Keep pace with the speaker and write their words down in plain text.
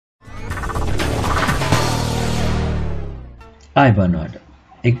ආයිබෝනවාට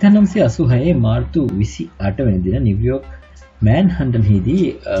 1986 මාර්තු 28 වෙනි දින නිව්යෝර්ක් මෑන්හටන්හිදී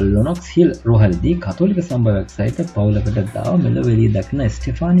ලොනොක්ස් හිල් රෝහලදී කතෝලික සම්භාවයක් සහිත පවුලකට දාව මෙලොව එළිය දක්න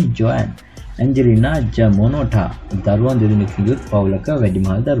ස්ටෙෆානි ජොයන් ඇන්ජලිනා ජමොනෝටා දරුවන් දෙදෙනෙකු යුත් පවුලක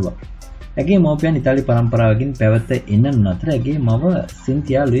වැඩිමහල් දරුවා. ඇගේ මව්පියන් ඉතාලි පරම්පරාවකින් පැවත එන්නන් අතර ඇගේ මව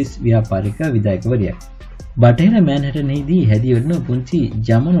සින්තියා ලුයිස් ව්‍යාපාරික විධායකවරියක්. බටහිර මෑන්හටන්හිදී හැදී වැඩුණු පුංචි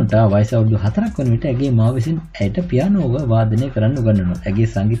ජමොනෝටා වයස අවුරුදු 4ක් වන විට ඇගේ මාව විසින් ඇයට පියානෝව වාදනය කරන්න උගන්වනවා. ඇගේ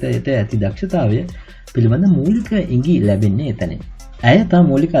සංගීතයට ඇති දක්ෂතාවය පිළිබඳ මූලික ඉඟි ලැබෙන්නේ එතනින්. ඇය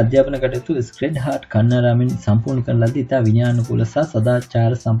තම මූලික අධ්‍යාපන කටයුතු ස්ක්‍රෙඩ් හාට් කන්නාරාමෙන් සම්පූර්ණ කරන ලද්දේ ඉතා විනයානුකූල සහ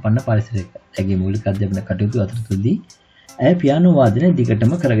සදාචාර සම්පන්න පරිසරයක. ඇගේ මූලික අධ්‍යාපන කටයුතු අතරතුරදී ඇය පියානෝ වාදනය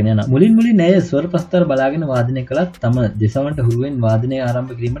දිගටම කරගෙන යනවා. මුලින් ඇය ස්වර ප්‍රස්තාර බලාගෙන වාදනය කළත් තම දෙසවන්ට හුරුවෙන් වාදනය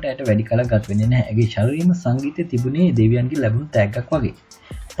ආරම්භ කිරීමට ඇයට වැඩි කලක් ගත වෙන්නේ නැහැ. ඇගේ ශරීරයේම සංගීතය තිබුණේ දෙවියන්ගෙන් ලැබුණු තෑග්ගක් වගේ.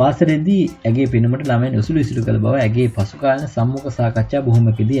 පාසලේදී ඇගේ පෙනුමට ළමයන් උසුළු විසුළු කළ බව ඇගේ පසුකාලීන සම්මුඛ සාකච්ඡා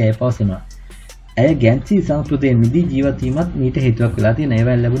බොහොමකදී ඇය පවසනවා. ඇය ගැන්සි සංස්කෘතියෙන් මිදී ජීවත් වීමත් මීට හේතුවක් වෙලා තියෙන.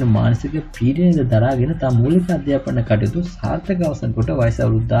 ඒවැල් ලැබුණු මානසික පීඩනයද දරාගෙන තම මූලික අධ්‍යාපන කටයුතු සාර්ථක අවසන් කොට වයස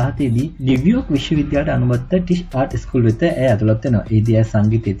අවුරුදු 17 දී නිව්යෝර්ක් විශ්වවිද්‍යාලයට අනුමත ටිෂ් ආර්ට් ස්කූල් වෙත ඇය ඇතුළත් වෙනවා. ඒදී ඇය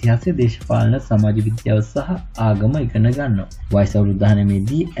සංගීත ඉතිහාසය, දේශපාලන, සමාජ විද්‍යාව සහ ආගම ඉගෙන ගන්නවා. වයස අවුරුදු 19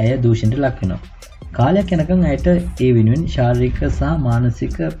 දී ඇය දූෂණයට ලක් වෙනවා. කාලයක් යනකම් ඇයට ඒ වෙනුවෙන් ශාරීරික සහ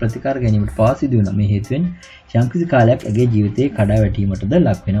මානසික ප්‍රතිකාර ගැනීමට පවා සිදු වෙනවා. මේ හේතුවෙන් යම්කිසි කාලයක් ඇගේ ජීවිතේ කඩා වැටීමටද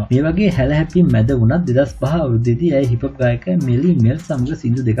ලක් වෙනවා. මේ වගේ හැලහැප්පීම් මැද වුණත් 2005 අවුරුද්දේදී ඇය හිප් හොප් ගායක මෙලි මෙල් සමග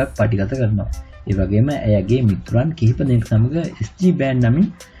සින්දු දෙකක් පටිගත කරනවා. ඒ වගේම ඇයගේ මිතුරන් කිහිප දෙනෙක් සමග SG බෑන්ඩ් නමින්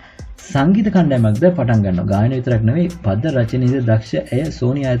සංගීත කණ්ඩායමක්ද පටන් ගන්නවා. ගායන විතරක් නෙවෙයි පද රචනයේද දක්ෂ ඇය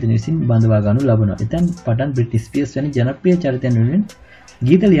සෝනි ආයතන විසින් බඳවා ගනු ලබනවා. එතෙන් පටන් බ්‍රිට්නි ස්පීර්ස් වැනි ජනප්‍රිය චරිතයන් වෙනුවෙන්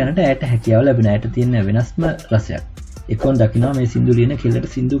ගීත ලියන්නට ඇයට හැකියාව ලැබෙන. ඇයට තියෙන වෙනස්ම රසයක්. එක්කෝන් දකිනවා මේ සින්දු ලියන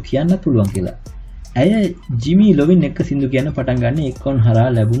කෙල්ලට සින්දු කියන්න පුළුවන් කියලා. ඇය ජිමි ලොවින් එක්ක සින්දු කියන්න පටන් ගන්න එක්කෝන් හරහා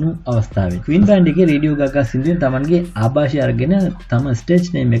ලැබුණු අවස්ථාවේ. ක්වීන් බෑන්ඩ් එකේ රේඩියෝ ගාගා සින්දුවෙන් තමන්ගේ ආభాෂය අරගෙන තම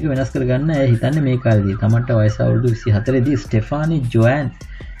ස්ටේජ් නේම් එක වෙනස් කරගන්න ඇය හිතන්නේ මේ කාලේදී. තමන්ට වයස අවුරුදු 24 දී ස්ටෙෆානි ජොයන්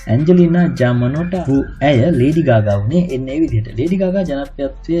ඇන්ජලිනා ජමොනෝටා වූ ඇය ලේඩි ගාගා වුණේ එන්නේ ඒ විදිහට. ලේඩි ගාගා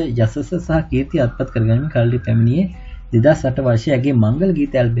ජනප්‍රියත්වය යසස සහ කීර්තිය අත්පත් කරගැනීම කල්ලි පැමිණියේ 2008 වර්ෂයේ ඇගේ මංගල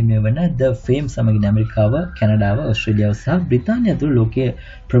ගීත ඇල්බමය වන The Fame සමගින් ඇමරිකාව, කැනඩාව, ඕස්ට්‍රේලියාව සහ බ්‍රිතාන්‍ය ඇතුළු ලෝකයේ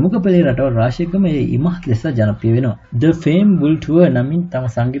ප්‍රමුඛ පෙළේ රටවල් රාශියකම ඒ ඉමහත් ලෙස ජනප්‍රිය වෙනවා. The Fame World Tour නමින් තම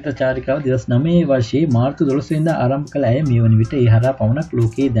සංගීත චාරිකාව 2009 වර්ෂයේ මාර්තු 12 වෙනිදා ආරම්භ කළ ඇය මේ වන විට ඒ හරහා පමණක්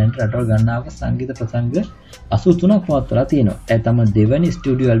ලෝකයේ දැනට රටවල් ගණනාවක සංගීත ප්‍රසංග 83ක් පවත්වලා තියෙනවා. ඇය තම දෙවැනි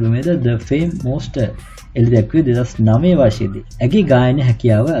ස්ටුඩියෝ ඇල්බමේද The Fame Most එළිදැක්වේ 2009 වර්ෂයේදී. ඇගේ ගායන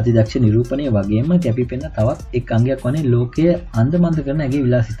හැකියාව, අතිදක්ෂ නිරූපණය වගේම කැපිපෙනෙන තවත් එක් අංගයක් වන්නේ ලෝකයේ අන්දමන්ද කරන ඇගේ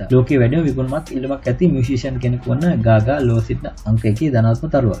විලාසිතා. ලෝකයේ වැඩිම විකුණුමත් ඉල්ලුමක් ඇති මියුසිෂියන් කෙනෙකු වන ගාගා ලෝ සිටින අංක 1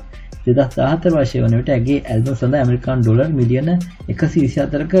 ධනාත්මක තරුවක්. 2014 වර්ෂයේ වන විට ඇගේ ඇල්බම් සඳහා ඇමරිකානු ඩොලර් මිලියන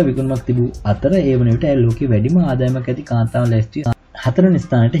 124ක විකුණුමක් තිබූ අතර ඒ වන විට ඇය ලෝකයේ වැඩිම ආදායමක් ඇති කාන්තාවන් ලැයිස්තුවේ 4 වෙනි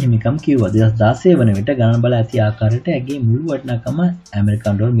ස්ථානයට හිමිකම් කිව්වා. 2016 වන විට ගණන බල ඇති ආකාරයට ඇගේ මුළු වටිනාකම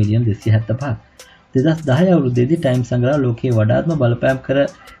ඇමරිකානු ඩොලර් මිලියන 275ක්. 2010 අවුරුද්දේදී ටයිම්ස් සංග්‍රහ ලෝකයේ වඩාත්ම බලපෑම් කර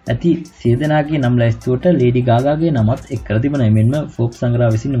ඇති 100 දෙනාගේ නම් ලැයිස්තුවට ලේඩි ගාගාගේ නමත් එක් කර තිබුණා. මෙන්ම ෆෝබ්ස් සංග්‍රහ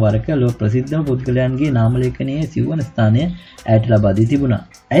විසින් වරක ලෝක ප්‍රසිද්ධම පුද්ගලයන්ගේ නාම ලේඛනයේ 90 වන ස්ථානය ඇයට ලබා දී තිබුණා.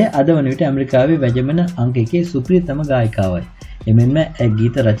 ඇය අද වන විට ඇමරිකාවේ වැජඹෙන අංක 1 සුපිරිතම ගායිකාවයි. එමෙන්ම ඇය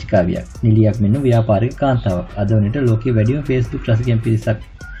ගීත රචිකාවියක්, නිලියක් මෙන්ම ව්‍යාපාරික කාන්තාවක්. අද වන විට ලෝකයේ වැඩිම Facebook රසිකයන් පිරිසක්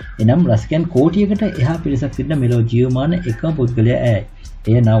එනම් රසිකයන් කෝටියකට එහා පිරිසක් සිටින මෙලොව ජීවමාන එකම පුද්ගලයා ඇයයි.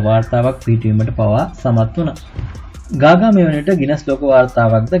 එය නව වාර්තාවක් පිටවීමට පවා සමත් වුණා. ගාගා මේ වන විට ගිනස් ලෝක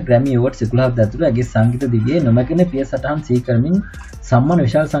වාර්තාවක්ද ග්‍රැමි ඇවෝඩ් 11ක් ඇතුළු ඇගේ සංගීත දිවියේ නොමැකෙන පිය සටහන් සීකරමින් සම්මාන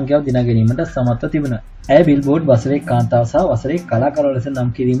විශාල සංඛ්‍යාවක් දිනා ගැනීමට සමත්ව තිබුණා. ඇය බිල්බෝඩ් වසරේ කාන්තාව සහ වසරේ කලාකරුවා ලෙස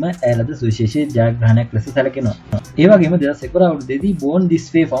නම් කිරීම ඇය ලද සුවිශේෂී ජයග්‍රහණයක් ලෙස සැලකෙනවා. ඒ වගේම 2011 අවුරුද්දේදී Born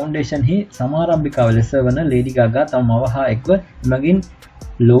This Way Foundation හි සමාරම්භිකාව ලෙස වන ලේඩි ගාගා තම මව හා එක්ව එමගින්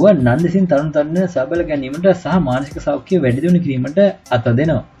ලොව නන්දසින් තරුණ තරුණියන් සබල ගැනීමට සහ මානසික සෞඛ්‍ය වැඩි දියුණු කිරීමට අත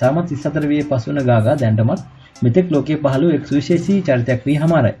දෙනවා. තාමත් 34 වියේ පසු වන ගාගා දැනටමත් මෙතෙක් ලෝකයේ පහළ වූ එක් සුවිශේෂී චරිතයක් වී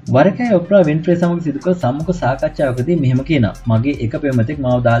හමාරයි. වරකයි ඔප්‍රා වින්ෆ්‍රේ සමග සිදු කළ සම්මුඛ සාකච්ඡාවකදී මෙහෙම කියනවා. මගේ එක පෙම්වතෙක්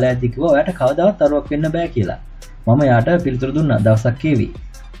මාව දාලා ඇද්දි කිව්වා ඔයාට කවදාවත් තරුවක් වෙන්න බෑ කියලා. මම යාට පිළිතුරු දුන්නා. දවසක් කේවි.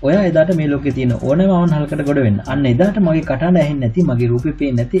 ඔයා එදාට මේ ලෝකේ තියෙන ඕනෑම අවන්හලකට ගොඩ වෙන්න. අන්න එදාට මගේ කටහඬ ඇහෙන්නේ නැති, මගේ රූපේ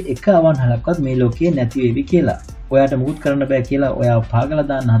පේන්නේ නැති එක අවන්හලක්වත් මේ ලෝකේ නැති වෙවි කියලා. ඔයාට මුකුත් කරන්න බෑ කියලා ඔයාව පාගලා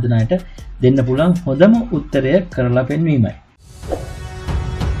දාන්න හදන අයට දෙන්න පුළුවන් හොඳම උත්තරය කරලා පෙන්වීමයි.